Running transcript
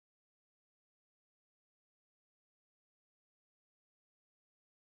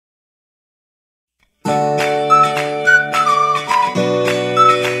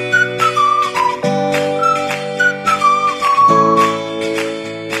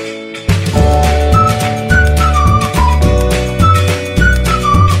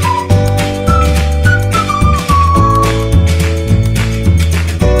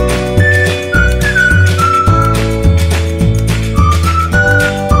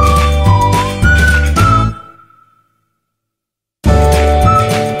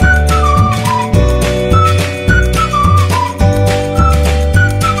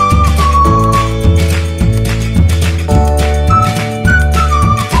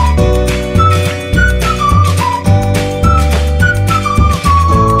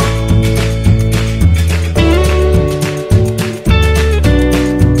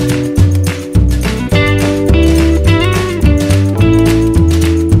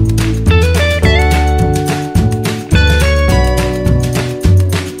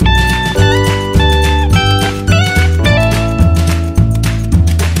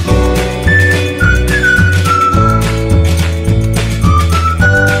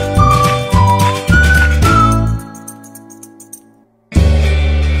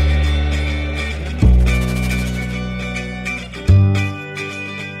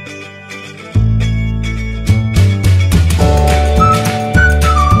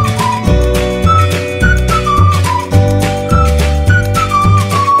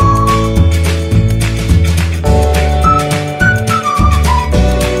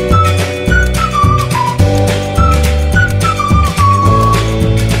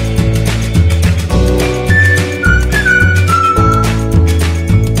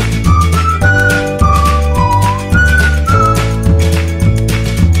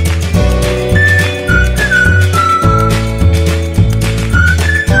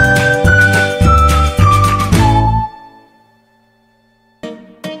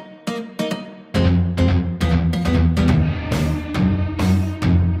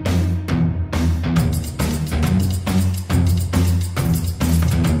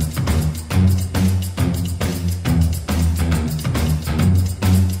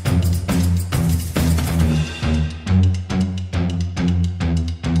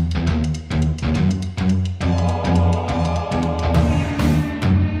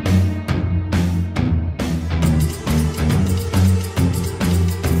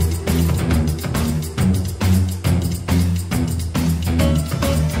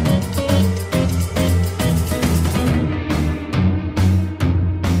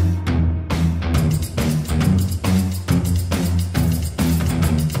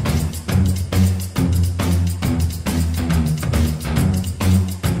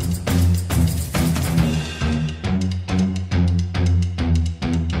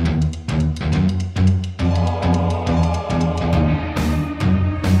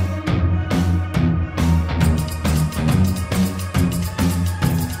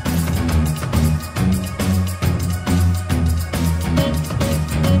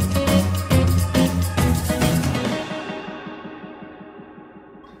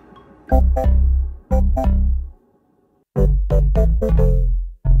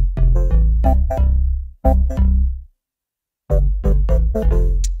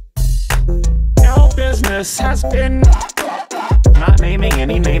business has been not naming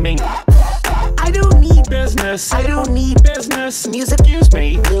any naming. I don't need business. I don't need business. Music, excuse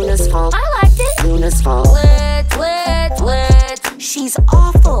me. Luna's fault. I liked it. Luna's fault. Lit. She's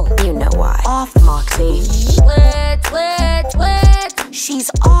awful. You know why. Off, Moxie. Lit. She's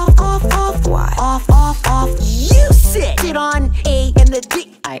off. Why? Off. You sit on A and the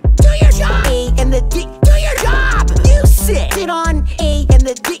D. Do your job. A and the D. Do your job. You sit on A and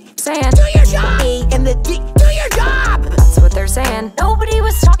the D. Saying, Do your job. A and the D. Do your job. that's what they're saying. Nobody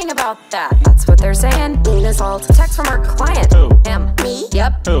was talking about that. That's what they're saying. Luna's fault. Text from our client. Who? M. Me.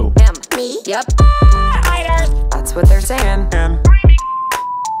 Yep. Who? M. Me. Yep. Iders. That's what they're saying. And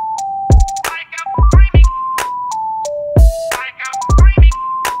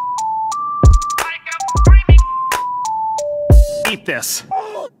eat this.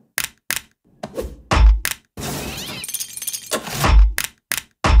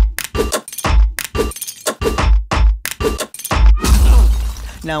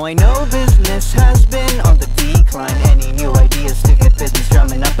 Now I know business has been on the decline. Any new ideas to get business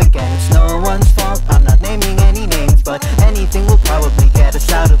drumming up again? It's no one's fault, I'm not naming any names, but anything will probably get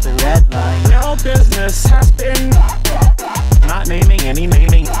us out